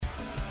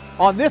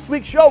On this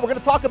week's show, we're going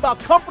to talk about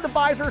Comfort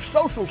Advisor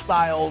Social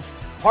Styles,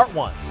 Part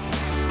 1.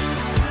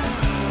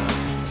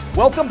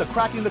 Welcome to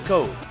Cracking the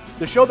Code,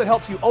 the show that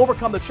helps you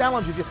overcome the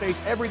challenges you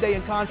face every day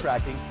in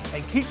contracting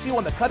and keeps you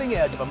on the cutting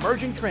edge of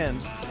emerging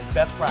trends and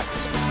best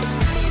practices.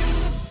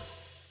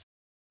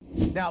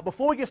 Now,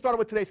 before we get started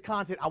with today's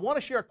content, I want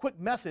to share a quick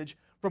message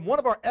from one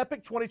of our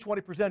Epic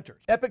 2020 presenters.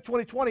 Epic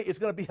 2020 is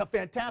going to be a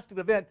fantastic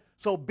event,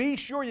 so be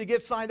sure you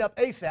get signed up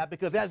ASAP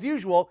because, as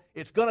usual,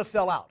 it's going to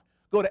sell out.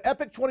 Go to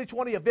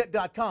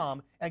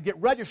epic2020event.com and get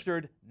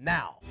registered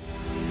now.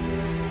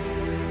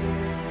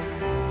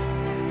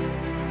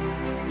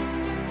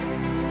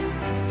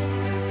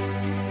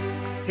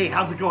 Hey,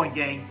 how's it going,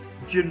 gang?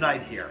 Jim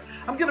Knight here.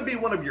 I'm going to be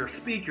one of your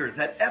speakers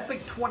at Epic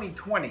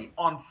 2020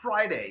 on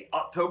Friday,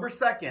 October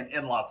 2nd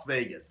in Las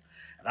Vegas.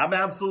 And I'm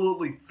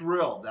absolutely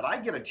thrilled that I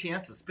get a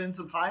chance to spend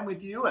some time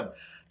with you and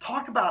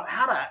talk about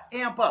how to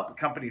amp up a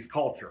company's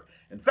culture.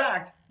 In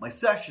fact, my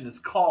session is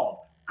called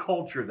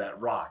Culture That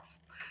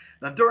Rocks.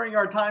 Now, during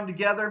our time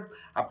together,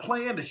 I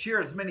plan to share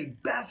as many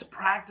best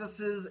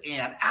practices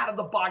and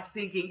out-of-the-box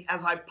thinking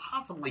as I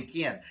possibly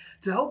can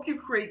to help you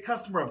create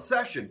customer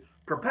obsession,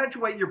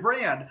 perpetuate your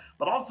brand,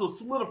 but also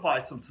solidify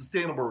some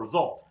sustainable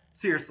results.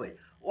 Seriously,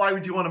 why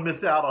would you want to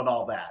miss out on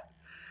all that?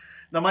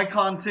 Now, my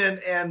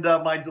content and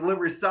my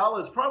delivery style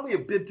is probably a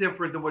bit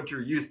different than what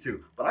you're used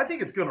to, but I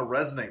think it's going to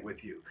resonate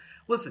with you.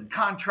 Listen,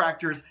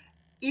 contractors,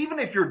 even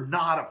if you're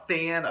not a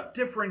fan of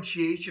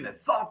differentiation and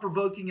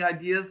thought-provoking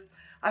ideas,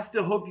 I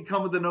still hope you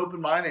come with an open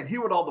mind and hear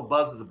what all the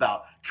buzz is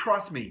about.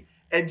 Trust me,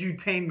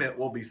 edutainment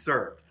will be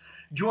served.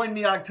 Join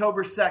me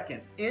October 2nd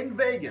in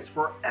Vegas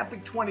for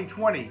Epic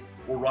 2020.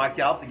 We'll rock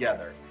out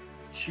together.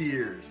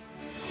 Cheers.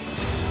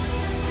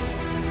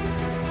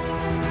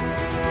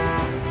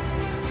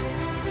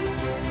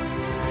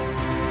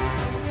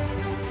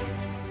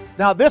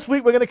 Now, this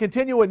week we're going to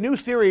continue a new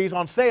series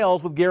on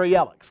sales with Gary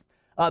Ellicks.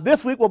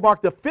 This week will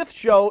mark the 5th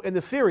show in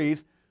the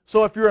series,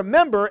 so if you're a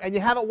member and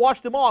you haven't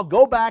watched them all,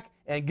 go back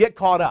and get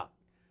caught up.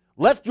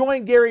 Let's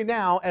join Gary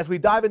now as we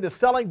dive into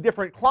selling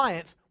different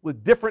clients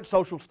with different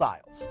social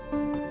styles.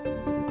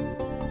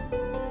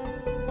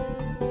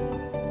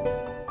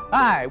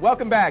 Hi,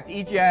 welcome back to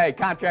EGIA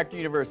Contractor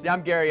University.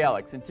 I'm Gary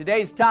Ellicks, and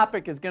today's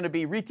topic is going to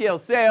be retail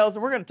sales,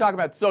 and we're going to talk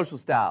about social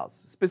styles.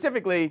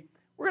 Specifically,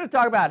 we're going to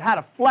talk about how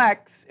to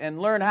flex and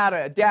learn how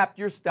to adapt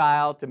your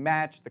style to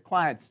match the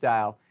client's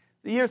style.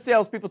 You hear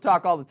salespeople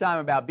talk all the time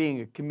about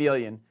being a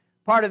chameleon.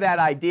 Part of that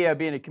idea of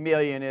being a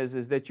chameleon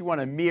is that you want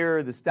to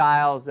mirror the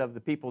styles of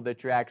the people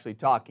that you're actually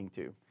talking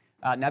to.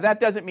 Now, that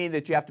doesn't mean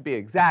that you have to be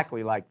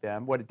exactly like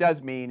them. What it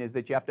does mean is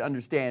that you have to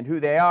understand who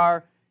they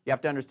are. You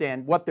have to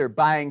understand what their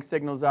buying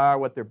signals are,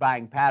 what their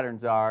buying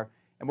patterns are.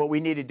 And what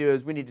we need to do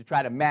is we need to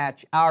try to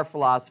match our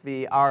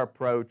philosophy, our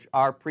approach,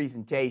 our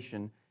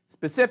presentation,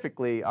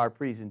 specifically our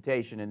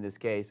presentation in this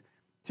case,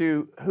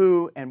 to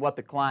who and what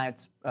the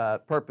client's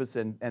purpose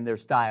and their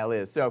style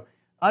is. So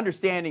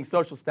understanding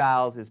social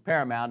styles is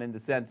paramount in the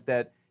sense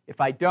that if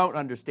I don't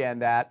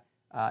understand that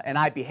and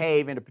I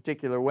behave in a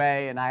particular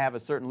way and I have a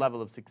certain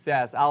level of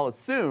success, I'll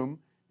assume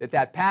that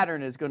that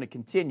pattern is going to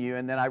continue,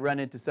 and then I run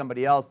into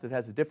somebody else that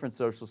has a different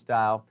social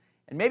style,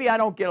 and maybe I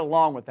don't get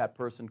along with that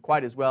person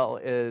quite as well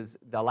as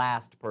the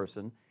last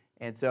person,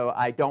 and so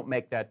I don't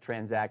make that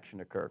transaction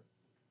occur.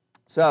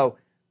 So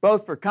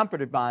both for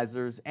comfort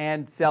advisors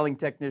and selling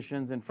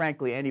technicians and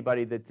frankly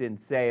anybody that's in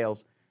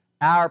sales,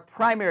 our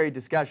primary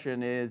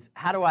discussion is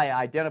how do I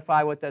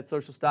identify what that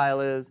social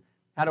style is?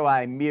 How do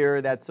I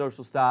mirror that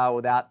social style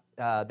without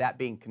that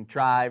being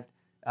contrived?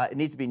 It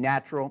needs to be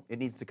natural. It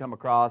needs to come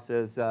across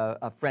as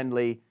a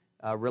friendly,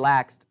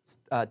 relaxed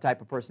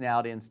type of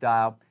personality and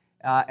style.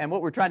 And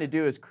what we're trying to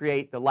do is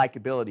create the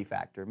likability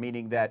factor,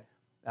 meaning that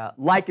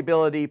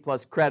likability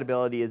plus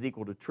credibility is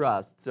equal to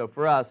trust. So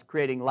for us,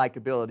 creating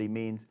likability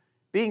means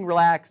being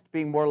relaxed,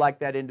 being more like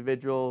that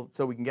individual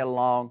so we can get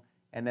along,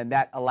 and then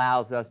that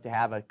allows us to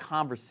have a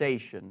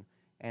conversation.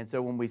 And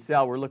so when we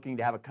sell, we're looking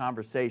to have a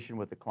conversation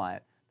with the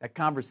client. That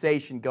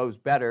conversation goes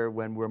better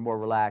when we're more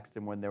relaxed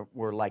and when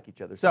we're like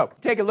each other. So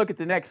take a look at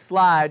the next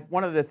slide.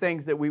 One of the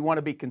things that we want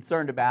to be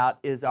concerned about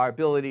is our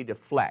ability to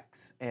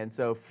flex. And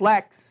so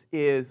flex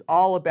is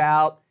all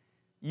about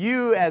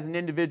you as an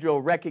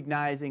individual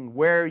recognizing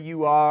where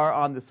you are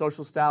on the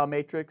social style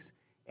matrix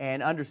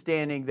and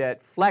understanding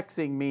that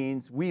flexing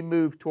means we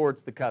move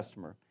towards the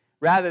customer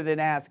rather than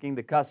asking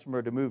the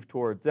customer to move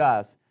towards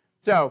us.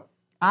 So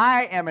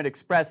I am an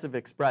expressive.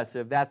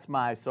 That's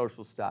my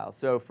social style.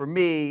 So for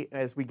me,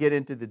 as we get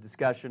into the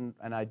discussion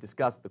and I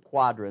discuss the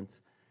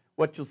quadrants,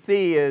 what you'll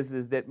see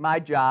is that my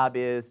job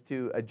is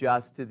to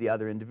adjust to the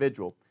other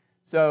individual.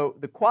 So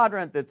the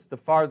quadrant that's the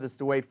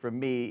farthest away from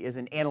me is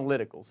an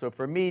analytical. So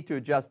for me to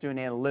adjust to an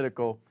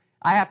analytical,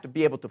 I have to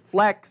be able to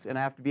flex and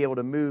I have to be able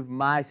to move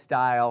my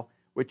style,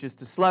 which is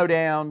to slow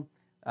down,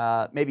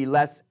 maybe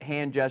less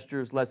hand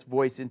gestures, less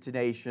voice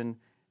intonation,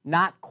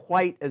 not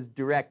quite as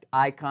direct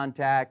eye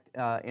contact.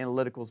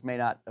 Analyticals may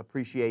not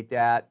appreciate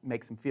that,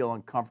 makes them feel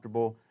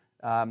uncomfortable.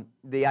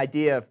 The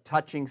idea of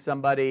touching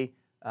somebody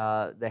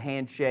the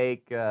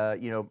handshake,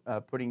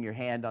 putting your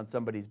hand on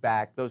somebody's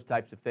back, those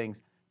types of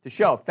things to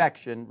show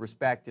affection,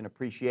 respect, and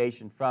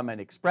appreciation from an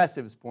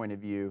expressive's point of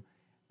view.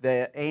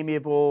 The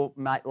amiable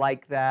might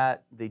like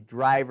that. The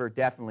driver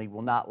definitely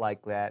will not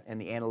like that,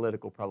 and the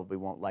analytical probably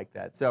won't like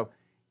that. So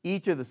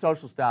each of the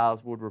social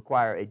styles would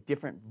require a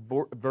different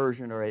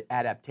version or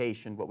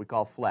adaptation, what we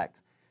call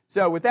flex.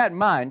 So with that in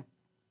mind,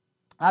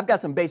 I've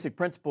got some basic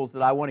principles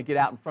that I want to get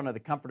out in front of the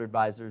comfort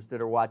advisors that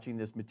are watching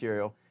this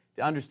material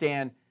to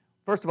understand,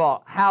 first of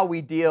all, how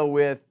we deal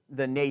with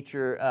the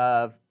nature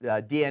of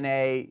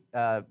DNA,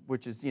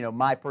 which is,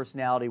 my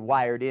personality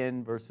wired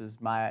in versus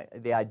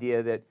the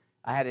idea that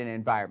I had an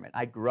environment.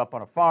 I grew up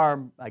on a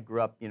farm. I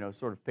grew up,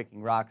 sort of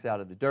picking rocks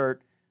out of the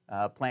dirt,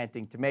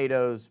 planting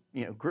tomatoes,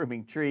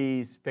 grooming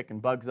trees, picking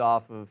bugs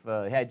off of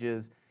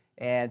hedges.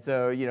 And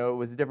so, it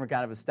was a different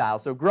kind of a style.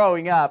 So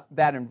growing up,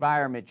 that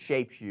environment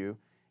shapes you.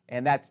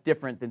 And that's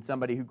different than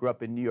somebody who grew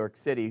up in New York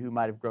City who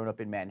might have grown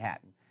up in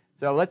Manhattan.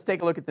 So let's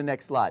take a look at the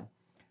next slide.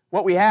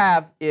 What we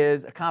have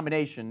is a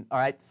combination, all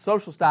right?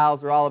 Social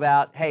styles are all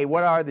about, hey,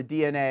 what are the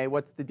DNA?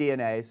 What's the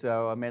DNA?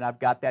 So, I've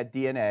got that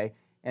DNA.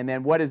 And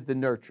then what is the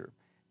nurture?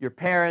 Your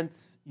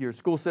parents, your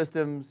school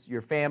systems,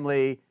 your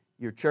family,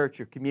 your church,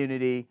 your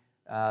community,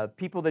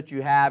 people that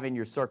you have in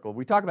your circle.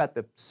 We talk about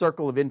the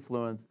circle of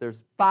influence.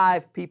 There's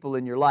 5 people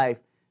in your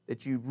life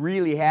that you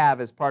really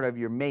have as part of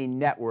your main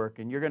network,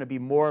 and you're going to be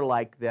more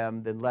like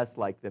them than less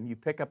like them. You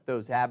pick up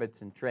those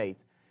habits and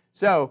traits.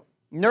 So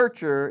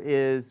nurture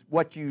is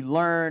what you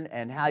learn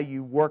and how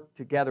you work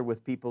together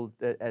with people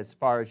as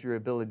far as your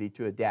ability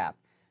to adapt.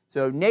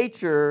 So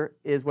nature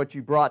is what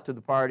you brought to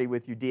the party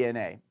with your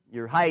DNA.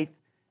 Your height,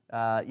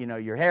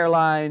 your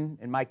hairline,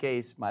 in my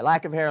case, my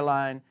lack of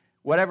hairline,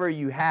 whatever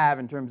you have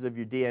in terms of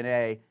your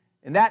DNA,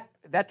 and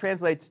that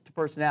translates to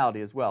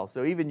personality as well.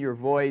 So even your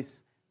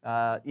voice,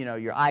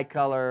 your eye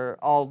color,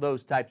 all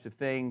those types of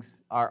things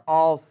are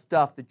all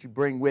stuff that you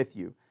bring with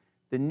you.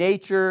 The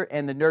nature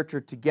and the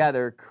nurture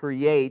together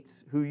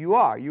creates who you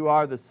are. You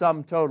are the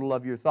sum total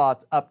of your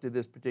thoughts up to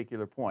this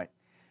particular point.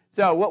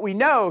 So what we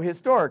know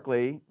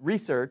historically,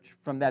 research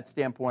from that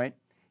standpoint,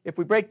 if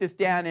we break this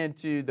down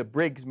into the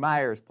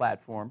Briggs-Myers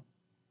platform,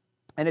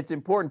 and it's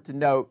important to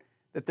note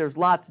that there's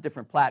lots of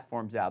different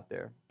platforms out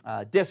there.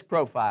 DISC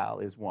profile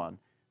is one.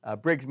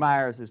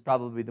 Briggs-Myers is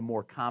probably the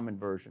more common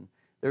version.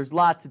 There's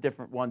lots of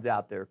different ones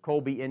out there.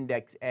 Colby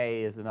Index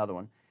A is another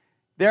one.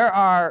 There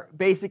are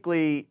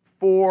basically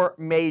 4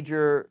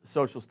 major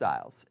social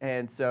styles.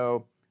 And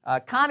so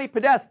Connie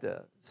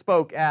Podesta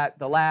spoke at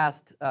the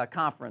last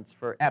conference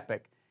for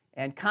EPIC.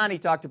 And Connie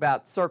talked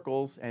about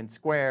circles and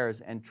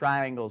squares and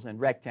triangles and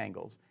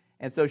rectangles.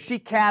 And so she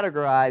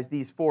categorized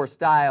these 4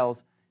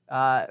 styles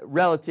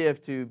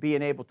relative to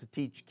being able to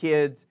teach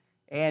kids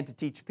and to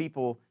teach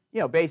people.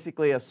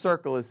 Basically a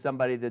circle is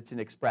somebody that's an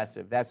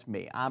expressive. That's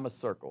me. I'm a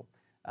circle.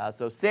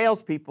 So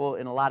salespeople,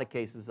 in a lot of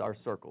cases, are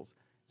circles.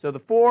 So the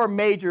 4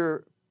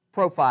 major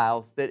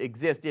profiles that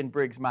exist in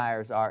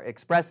Briggs-Myers are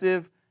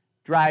expressive,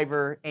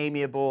 driver,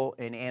 amiable,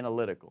 and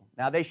analytical.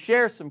 Now, they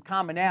share some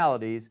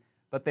commonalities,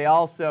 but they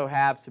also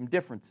have some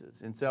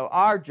differences. And so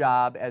our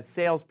job as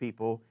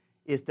salespeople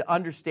is to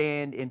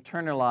understand,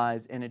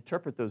 internalize, and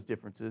interpret those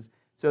differences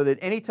so that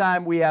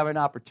anytime we have an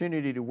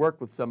opportunity to work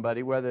with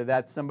somebody, whether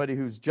that's somebody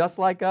who's just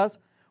like us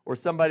or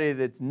somebody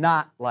that's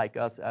not like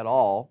us at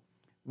all,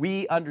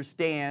 we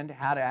understand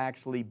how to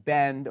actually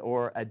bend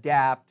or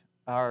adapt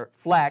or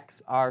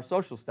flex our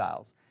social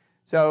styles.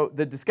 So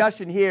the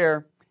discussion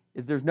here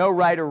is there's no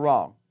right or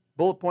wrong.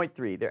 Bullet point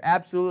 3, there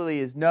absolutely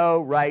is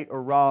no right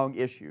or wrong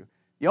issue.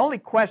 The only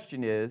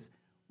question is,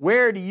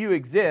 where do you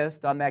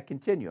exist on that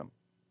continuum?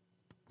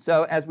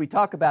 So as we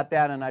talk about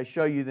that and I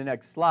show you the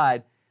next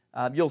slide,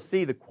 you'll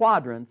see the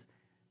quadrants.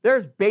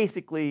 There's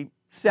basically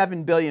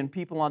 7 billion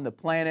people on the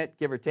planet,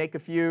 give or take a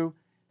few.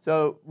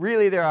 So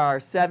really there are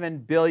 7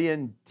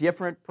 billion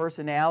different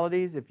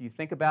personalities, if you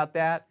think about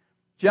that,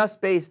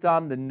 just based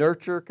on the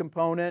nurture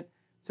component.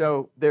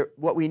 So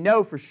what we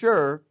know for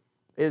sure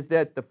is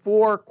that the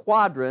 4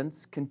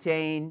 quadrants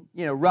contain,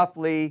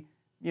 roughly,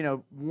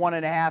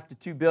 1.5 to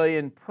 2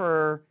 billion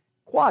per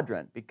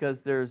quadrant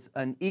because there's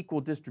an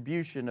equal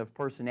distribution of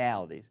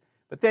personalities.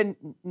 But then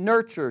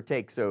nurture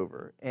takes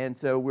over. And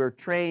so we're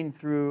trained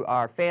through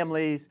our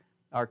families,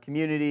 our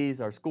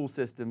communities, our school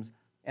systems,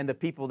 and the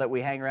people that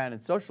we hang around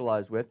and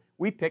socialize with.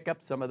 We pick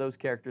up some of those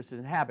characteristics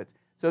and habits.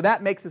 So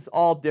that makes us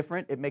all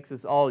different. It makes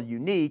us all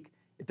unique.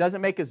 It doesn't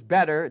make us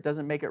better. It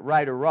doesn't make it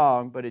right or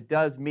wrong, but it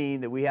does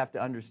mean that we have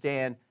to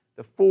understand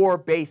the 4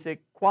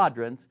 basic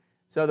quadrants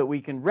so that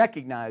we can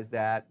recognize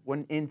that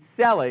when in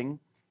selling.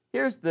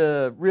 Here's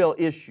the real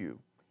issue.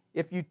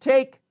 If you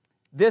take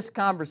this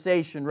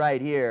conversation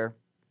right here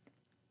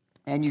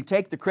and you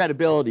take the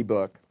credibility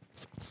book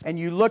and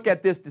you look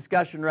at this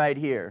discussion right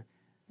here,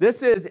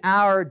 this is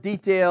our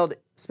detailed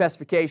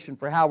specification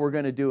for how we're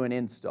going to do an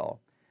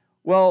install.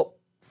 Well,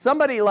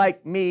 somebody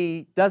like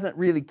me doesn't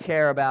really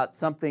care about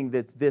something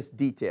that's this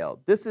detailed.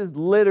 This is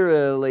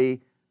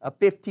literally a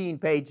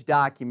 15-page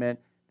document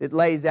that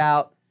lays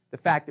out the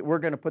fact that we're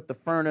going to put the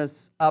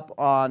furnace up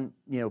on,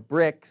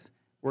 bricks.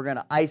 We're going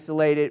to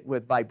isolate it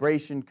with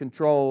vibration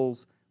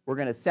controls. We're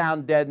going to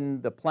sound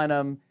deaden the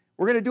plenum.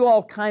 We're going to do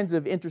all kinds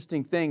of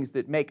interesting things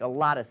that make a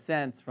lot of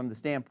sense from the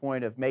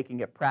standpoint of making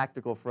it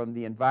practical from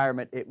the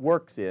environment it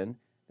works in.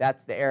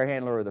 That's the air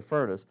handler or the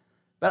furnace.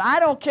 But I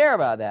don't care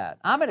about that.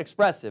 I'm an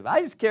expressive.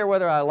 I just care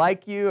whether I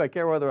like you. I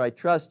care whether I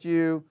trust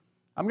you.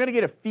 I'm going to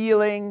get a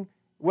feeling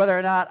whether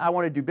or not I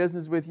want to do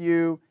business with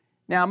you.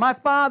 Now, my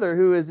father,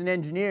 who is an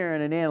engineer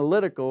and an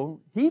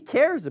analytical, he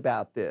cares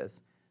about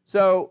this.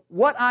 So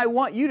what I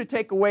want you to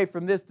take away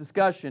from this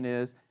discussion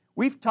is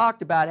we've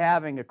talked about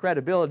having a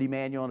credibility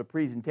manual and a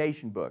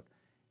presentation book.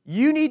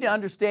 You need to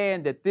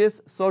understand that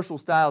this social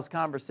styles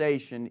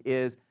conversation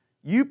is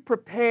you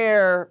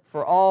prepare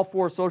for all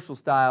 4 social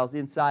styles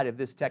inside of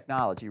this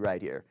technology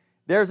right here.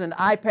 There's an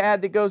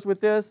iPad that goes with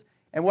this,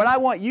 and what I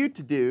want you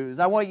to do is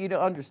I want you to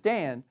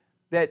understand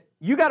that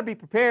you got to be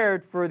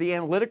prepared for the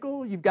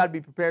analytical, you've got to be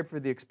prepared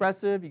for the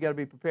expressive, you've got to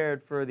be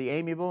prepared for the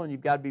amiable, and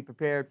you've got to be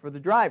prepared for the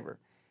driver.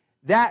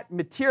 That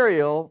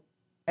material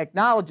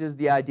acknowledges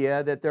the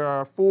idea that there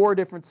are 4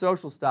 different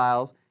social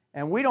styles,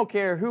 and we don't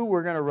care who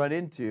we're going to run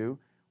into.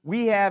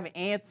 We have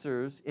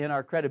answers in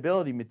our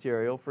credibility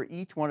material for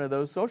each one of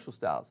those social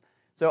styles.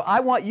 So I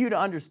want you to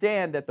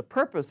understand that the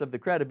purpose of the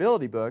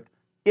credibility book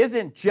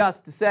isn't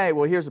just to say,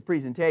 well, here's a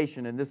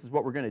presentation and this is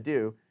what we're going to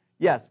do.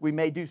 Yes, we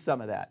may do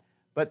some of that.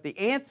 But the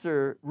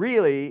answer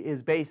really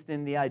is based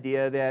in the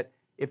idea that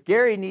if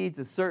Gary needs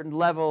a certain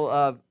level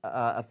of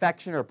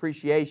affection or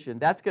appreciation,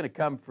 that's going to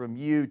come from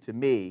you to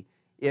me.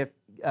 If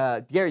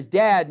Gary's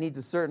dad needs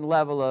a certain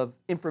level of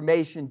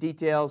information,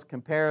 details,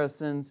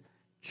 comparisons,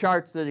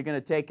 charts that are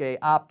going to take an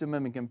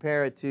optimum and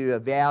compare it to a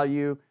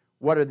value,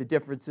 what are the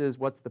differences,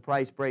 what's the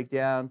price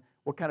breakdown,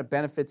 what kind of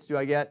benefits do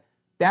I get,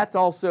 that's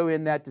also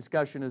in that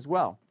discussion as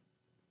well.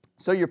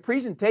 So your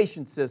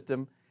presentation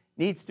system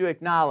needs to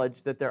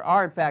acknowledge that there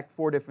are, in fact,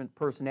 4 different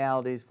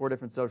personalities, 4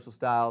 different social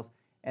styles,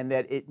 and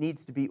that it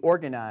needs to be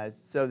organized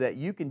so that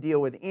you can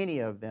deal with any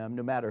of them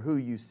no matter who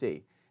you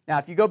see. Now,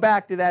 if you go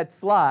back to that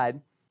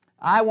slide,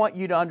 I want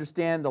you to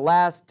understand the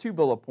last 2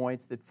 bullet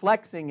points, that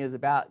flexing is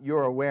about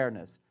your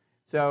awareness.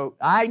 So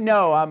I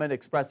know I'm an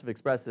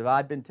expressive.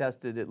 I've been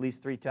tested at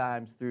least 3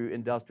 times through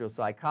industrial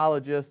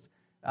psychologists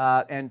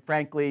and,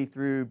 frankly,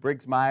 through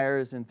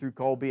Briggs-Myers and through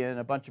Kolbe and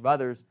a bunch of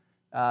others,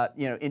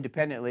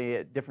 independently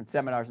at different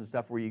seminars and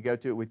stuff where you go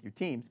to it with your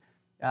teams,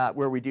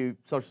 where we do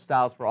social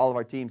styles for all of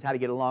our teams, how to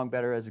get along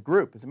better as a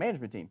group, as a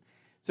management team.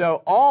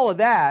 So all of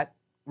that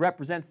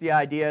represents the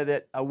idea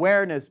that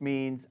awareness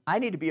means I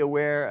need to be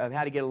aware of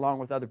how to get along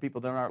with other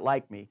people that aren't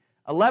like me.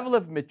 A level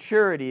of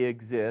maturity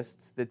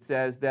exists that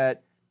says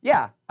that,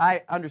 yeah,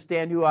 I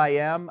understand who I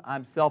am,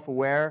 I'm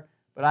self-aware,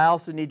 but I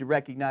also need to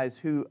recognize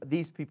who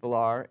these people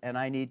are, and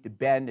I need to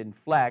bend and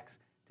flex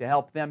to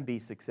help them be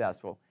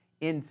successful.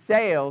 In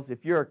sales,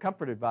 if you're a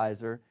comfort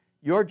advisor,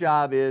 your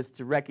job is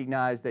to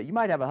recognize that you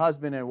might have a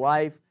husband and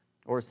wife,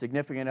 or a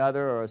significant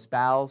other, or a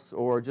spouse,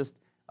 or just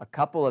a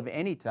couple of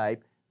any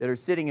type that are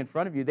sitting in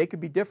front of you. They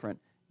could be different.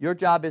 Your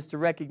job is to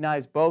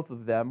recognize both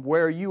of them,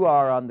 where you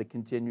are on the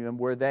continuum,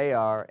 where they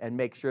are, and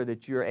make sure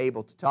that you're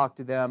able to talk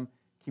to them,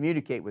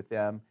 communicate with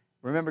them.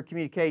 Remember,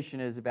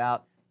 communication is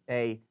about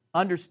an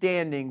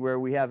understanding where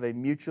we have a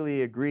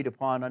mutually agreed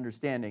upon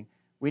understanding.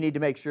 We need to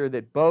make sure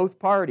that both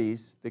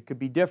parties that could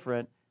be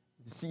different,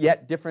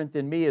 yet different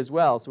than me as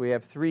well, so we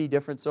have 3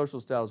 different social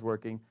styles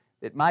working,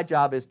 that my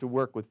job is to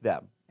work with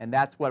them. And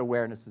that's what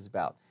awareness is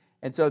about.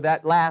 And so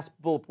that last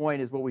bullet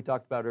point is what we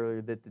talked about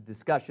earlier, that the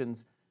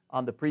discussions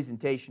on the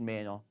presentation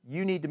manual,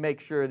 you need to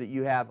make sure that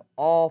you have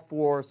all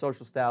 4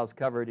 social styles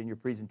covered in your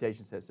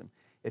presentation system.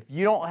 If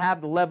you don't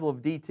have the level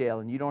of detail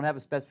and you don't have a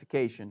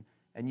specification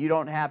and you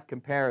don't have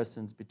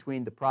comparisons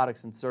between the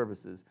products and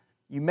services,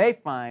 you may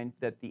find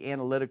that the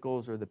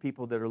analyticals or the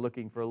people that are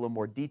looking for a little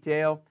more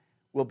detail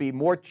will be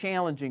more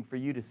challenging for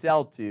you to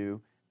sell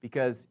to,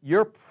 because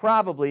you're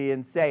probably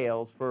in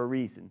sales for a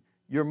reason.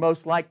 You're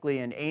most likely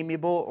an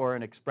amiable or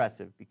an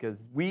expressive,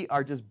 because we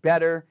are just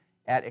better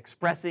at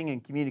expressing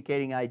and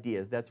communicating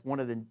ideas. That's one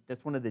of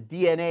the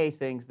DNA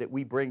things that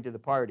we bring to the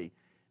party.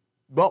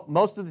 Well,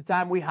 most of the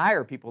time we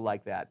hire people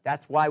like that.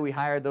 That's why we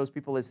hire those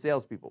people as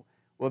salespeople.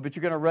 Well, but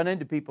you're going to run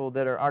into people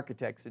that are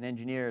architects and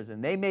engineers,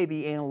 and they may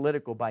be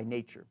analytical by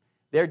nature.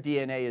 Their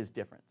DNA is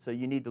different. So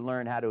you need to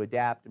learn how to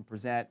adapt and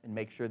present and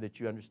make sure that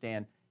you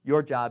understand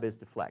your job is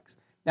to flex.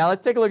 Now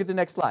let's take a look at the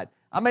next slide.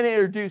 I'm going to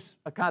introduce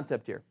a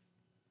concept here.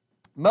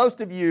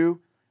 Most of you,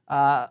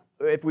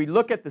 if we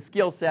look at the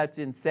skill sets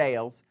in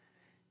sales,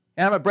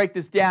 and I'm going to break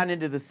this down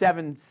into the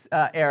 7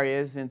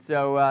 areas, and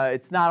so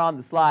it's not on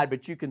the slide,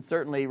 but you can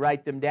certainly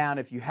write them down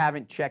if you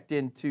haven't checked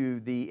into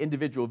the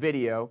individual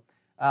video.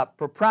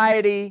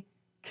 Propriety,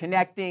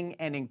 connecting,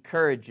 and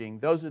encouraging.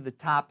 Those are the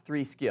top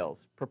 3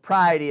 skills.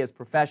 Propriety is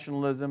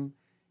professionalism.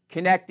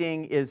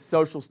 Connecting is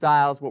social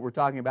styles, what we're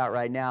talking about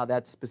right now.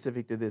 That's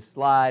specific to this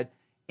slide.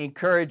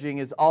 Encouraging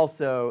is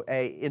also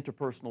an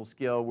interpersonal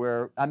skill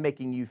where I'm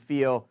making you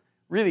feel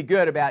really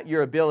good about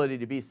your ability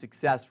to be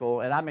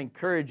successful, and I'm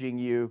encouraging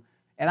you,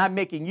 and I'm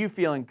making you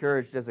feel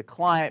encouraged as a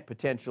client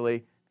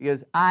potentially,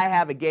 because I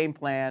have a game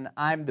plan.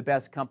 I'm the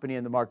best company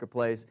in the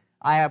marketplace.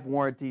 I have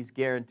warranties,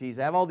 guarantees.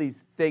 I have all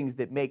these things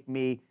that make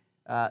me,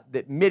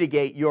 that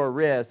mitigate your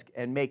risk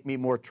and make me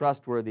more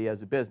trustworthy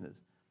as a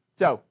business.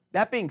 So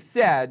that being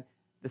said,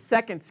 the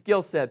second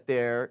skill set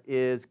there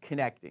is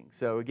connecting.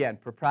 So again,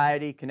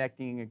 propriety,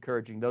 connecting,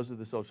 encouraging. Those are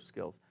the social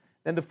skills.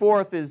 Then the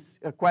fourth is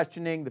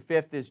questioning. The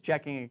fifth is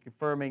checking and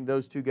confirming.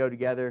 Those two go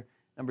together.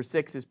 Number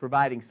 6 is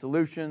providing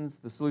solutions.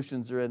 The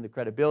solutions are in the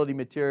credibility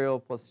material,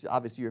 plus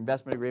obviously your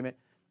investment agreement.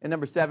 And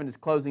number 7 is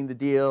closing the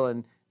deal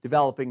and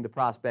developing the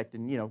prospect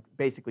and,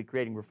 basically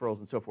creating referrals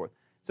and so forth.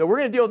 So we're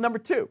going to deal with number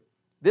 2.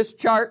 This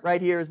chart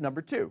right here is number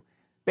 2.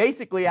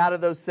 Basically, out of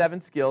those 7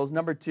 skills,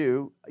 number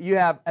 2, you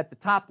have at the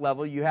top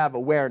level, you have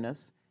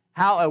awareness.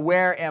 How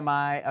aware am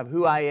I of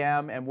who I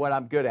am and what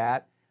I'm good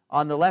at?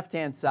 On the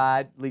left-hand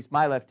side, at least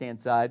my left-hand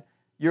side,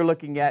 you're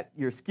looking at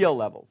your skill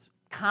levels.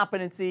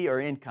 Competency or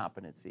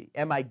incompetency.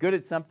 Am I good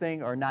at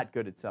something or not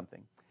good at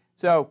something?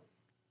 So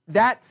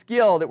that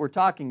skill that we're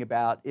talking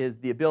about is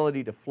the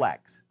ability to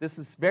flex. This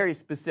is very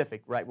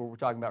specific, right, what we're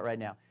talking about right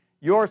now.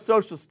 Your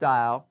social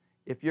style,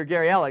 if you're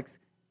Gary Ellicks,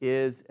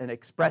 is an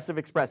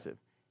expressive.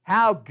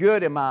 How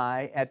good am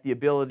I at the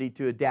ability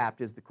to adapt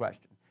is the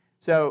question.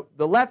 So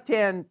the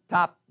left-hand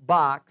top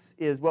box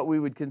is what we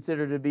would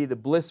consider to be the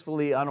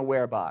blissfully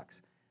unaware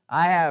box.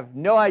 I have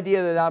no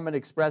idea that I'm an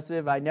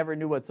expressive. I never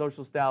knew what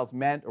social styles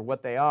meant or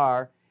what they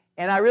are.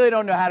 And I really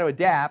don't know how to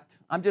adapt.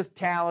 I'm just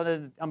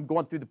talented. I'm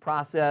going through the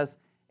process.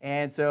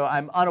 And so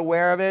I'm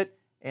unaware of it.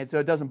 And so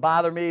it doesn't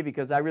bother me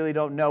because I really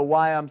don't know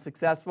why I'm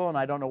successful and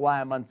I don't know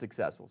why I'm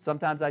unsuccessful.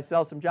 Sometimes I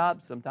sell some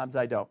jobs. Sometimes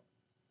I don't.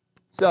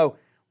 So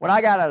when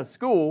I got out of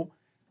school,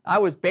 I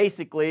was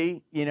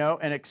basically,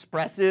 an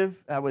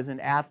expressive. I was an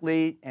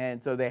athlete,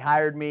 and so they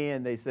hired me,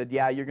 and they said,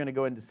 yeah, you're going to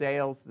go into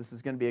sales. This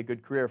is going to be a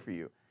good career for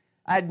you.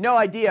 I had no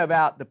idea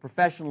about the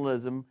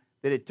professionalism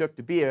that it took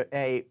to be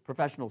a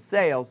professional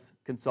sales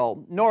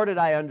consultant, nor did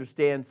I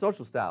understand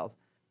social styles.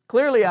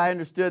 Clearly, I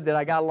understood that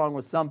I got along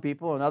with some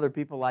people, and other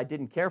people I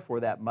didn't care for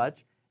that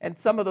much, and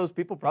some of those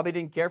people probably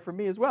didn't care for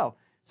me as well.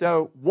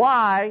 So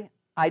why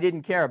I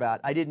didn't care about,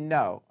 I didn't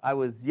know. I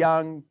was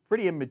young,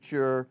 pretty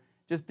immature,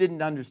 just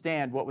didn't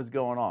understand what was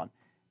going on.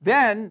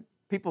 Then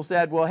people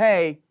said, well,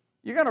 hey,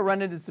 you're going to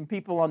run into some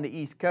people on the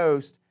East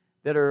Coast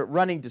that are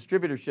running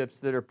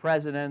distributorships that are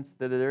presidents,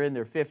 that are in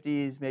their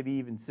 50s, maybe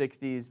even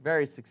 60s,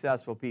 very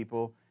successful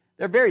people.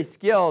 They're very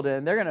skilled,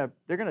 and they're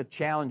going to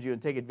challenge you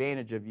and take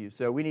advantage of you,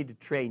 so we need to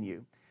train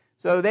you.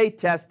 So they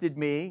tested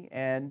me,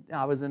 and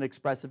I was an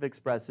expressive,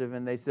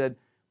 and they said,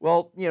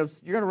 well, you're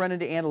going to run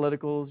into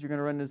analyticals, you're going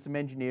to run into some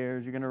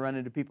engineers, you're going to run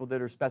into people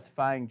that are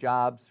specifying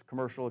jobs,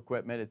 commercial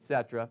equipment,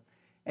 etc.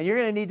 And you're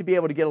going to need to be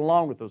able to get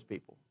along with those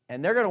people.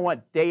 And they're going to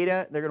want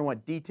data, they're going to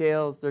want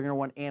details, they're going to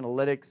want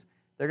analytics,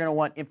 they're going to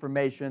want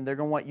information, they're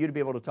going to want you to be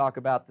able to talk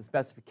about the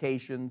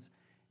specifications.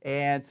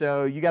 And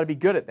so you got to be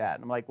good at that.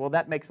 And I'm like, well,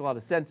 that makes a lot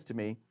of sense to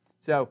me.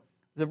 So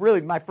it was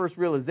really my first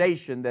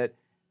realization that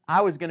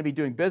I was going to be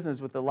doing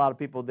business with a lot of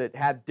people that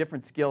had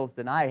different skills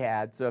than I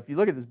had. So if you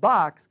look at this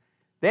box,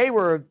 they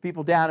were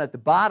people down at the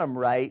bottom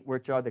right,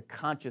 which are the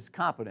conscious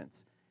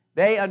competence.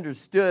 They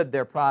understood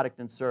their product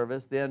and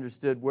service. They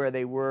understood where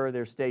they were,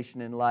 their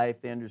station in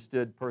life. They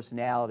understood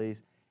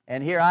personalities.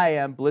 And here I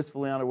am,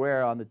 blissfully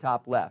unaware on the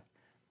top left.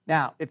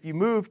 Now, if you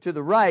move to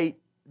the right,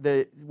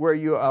 where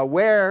you're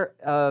aware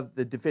of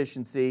the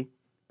deficiency,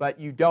 but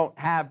you don't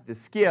have the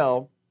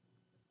skill,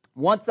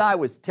 once I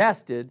was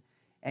tested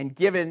and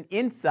given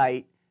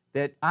insight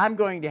that I'm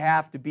going to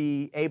have to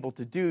be able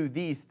to do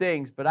these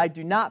things, but I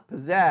do not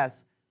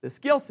possess the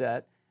skill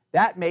set,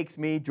 that makes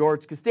me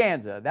George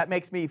Costanza. That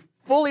makes me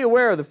fully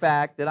aware of the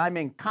fact that I'm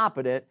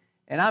incompetent,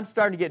 and I'm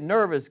starting to get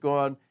nervous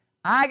going,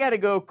 I got to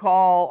go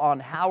call on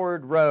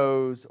Howard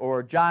Rose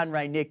or John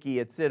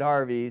Reinicki at Sid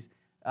Harvey's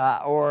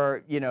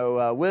or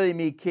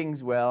William E.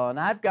 Kingswell, and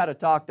I've got to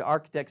talk to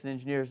architects and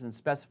engineers and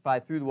specify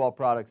through-the-wall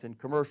products and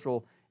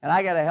commercial, and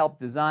I got to help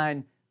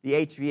design the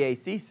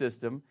HVAC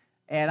system,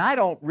 and I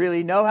don't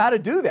really know how to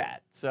do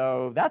that.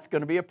 So that's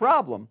going to be a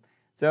problem.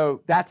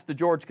 So that's the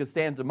George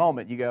Costanza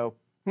moment. You go,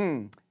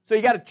 So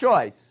you got a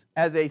choice.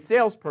 As a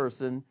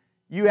salesperson,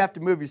 you have to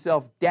move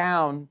yourself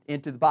down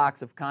into the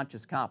box of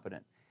conscious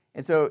competent.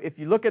 And so if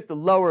you look at the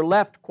lower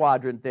left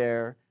quadrant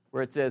there,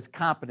 where it says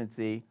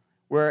competency,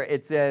 where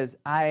it says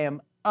I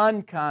am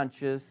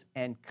unconscious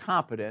and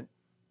competent,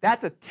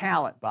 that's a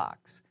talent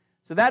box.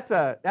 So that's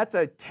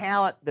a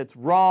talent that's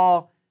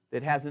raw,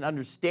 that has an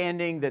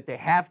understanding that they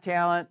have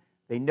talent,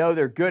 they know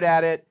they're good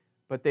at it,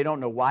 but they don't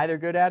know why they're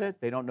good at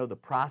it, they don't know the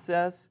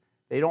process,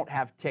 they don't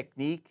have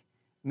technique.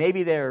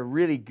 Maybe they're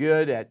really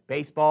good at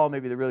baseball,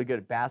 maybe they're really good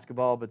at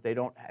basketball, but they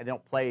don't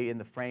play in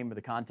the frame of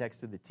the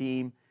context of the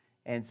team.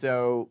 And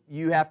so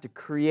you have to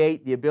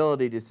create the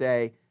ability to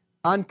say,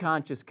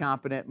 unconscious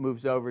competent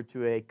moves over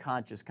to a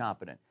conscious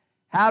competent.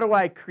 How do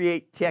I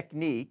create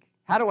technique?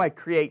 How do I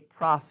create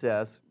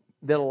process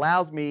that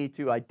allows me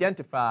to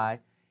identify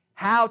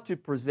how to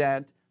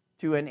present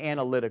to an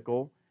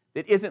analytical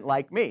that isn't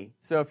like me?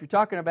 So if you're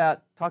talking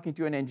about talking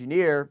to an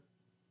engineer,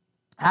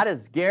 how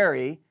does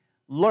Gary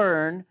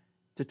learn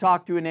to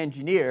talk to an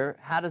engineer,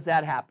 how does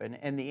that happen?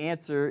 And the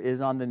answer is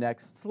on the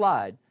next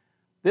slide.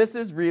 This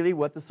is really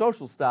what the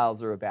social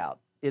styles are about.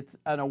 It's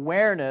an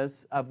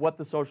awareness of what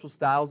the social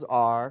styles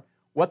are,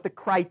 what the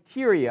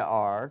criteria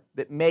are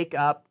that make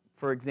up,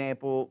 for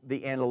example,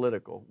 the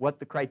analytical, what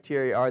the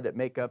criteria are that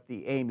make up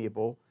the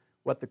amiable,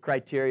 what the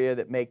criteria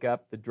that make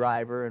up the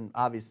driver, and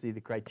obviously the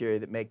criteria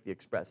that make the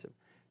expressive.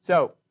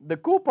 So the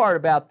cool part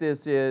about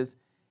this is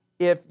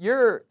if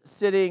you're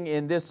sitting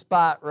in this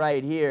spot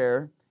right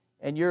here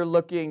and you're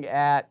looking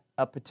at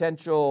a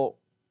potential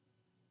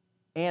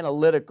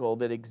analytical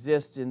that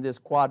exists in this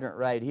quadrant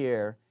right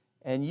here,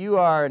 and you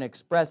are an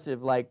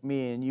expressive like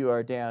me and you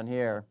are down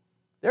here,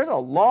 there's a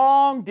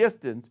long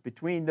distance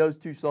between those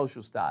two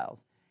social styles.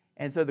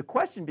 And so the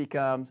question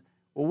becomes,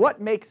 well, what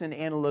makes an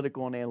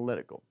analytical an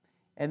analytical?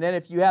 And then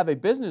if you have a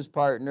business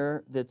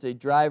partner that's a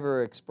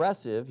driver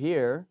expressive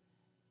here,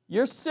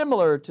 you're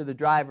similar to the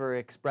driver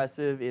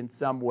expressive in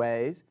some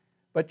ways,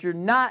 but you're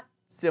not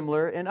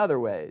similar in other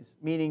ways,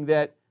 meaning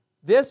that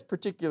this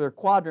particular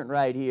quadrant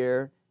right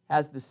here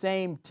has the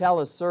same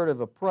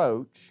tell-assertive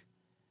approach.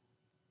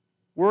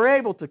 We're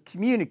able to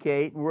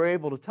communicate, and we're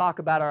able to talk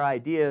about our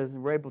ideas,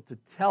 and we're able to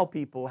tell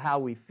people how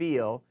we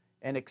feel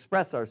and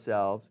express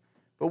ourselves,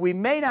 but we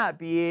may not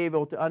be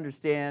able to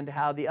understand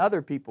how the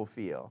other people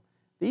feel.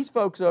 These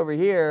folks over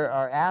here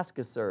are ask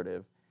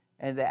assertive,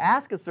 and the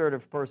ask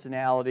assertive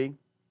personality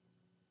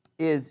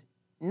is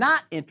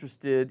not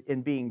interested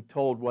in being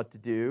told what to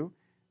do.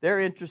 They're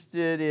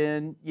interested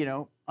in,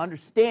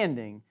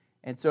 understanding.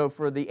 And so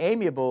for the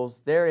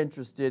amiables, they're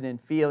interested in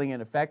feeling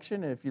and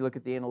affection. And if you look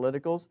at the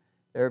analyticals,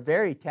 they're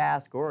very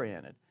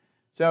task-oriented.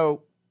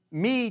 So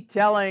me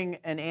telling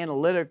an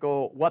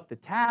analytical what the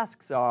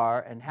tasks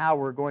are and how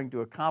we're going to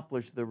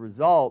accomplish the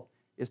result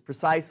is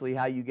precisely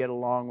how you get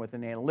along with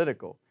an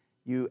analytical.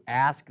 You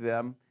ask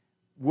them,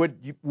 would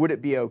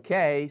it be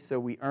okay? So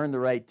we earn the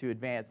right to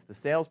advance the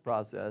sales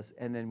process,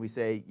 and then we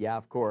say, yeah,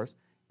 of course.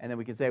 And then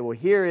we can say, well,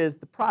 here is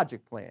the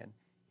project plan.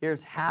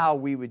 Here's how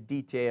we would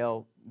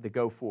detail the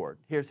go forward.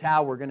 Here's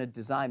how we're going to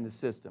design the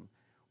system.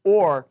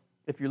 Or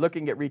if you're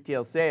looking at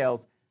retail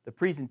sales, the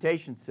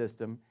presentation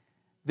system,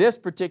 this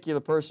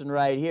particular person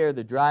right here,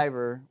 the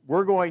driver,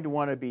 we're going to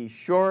want to be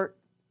short,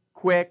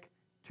 quick,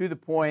 to the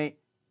point,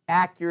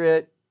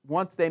 accurate.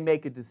 Once they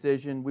make a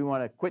decision, we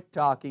want to quit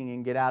talking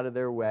and get out of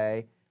their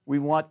way. We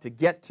want to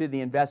get to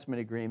the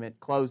investment agreement,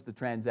 close the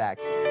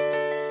transaction.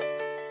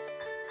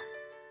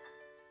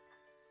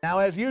 Now,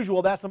 as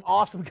usual, that's some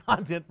awesome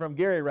content from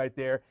Gary right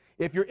there.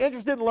 If you're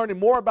interested in learning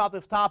more about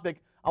this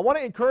topic, I want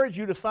to encourage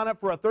you to sign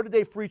up for a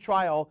 30-day free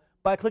trial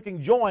by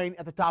clicking Join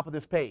at the top of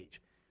this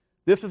page.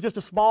 This is just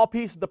a small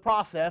piece of the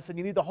process, and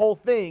you need the whole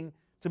thing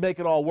to make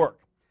it all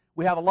work.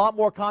 We have a lot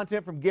more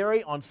content from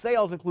Gary on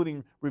sales,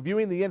 including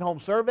reviewing the in-home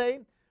survey,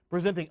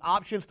 presenting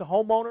options to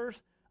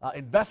homeowners,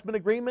 investment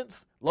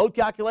agreements, load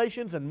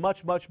calculations, and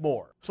much, much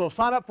more. So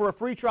sign up for a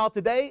free trial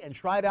today and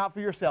try it out for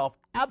yourself,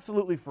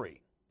 absolutely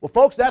free. Well,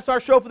 folks, that's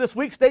our show for this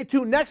week. Stay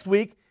tuned next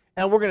week,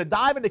 and we're going to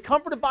dive into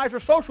Comfort Advisor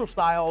Social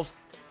Styles,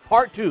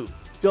 Part 2.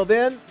 Till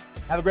then,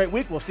 have a great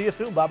week. We'll see you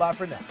soon. Bye-bye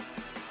for now.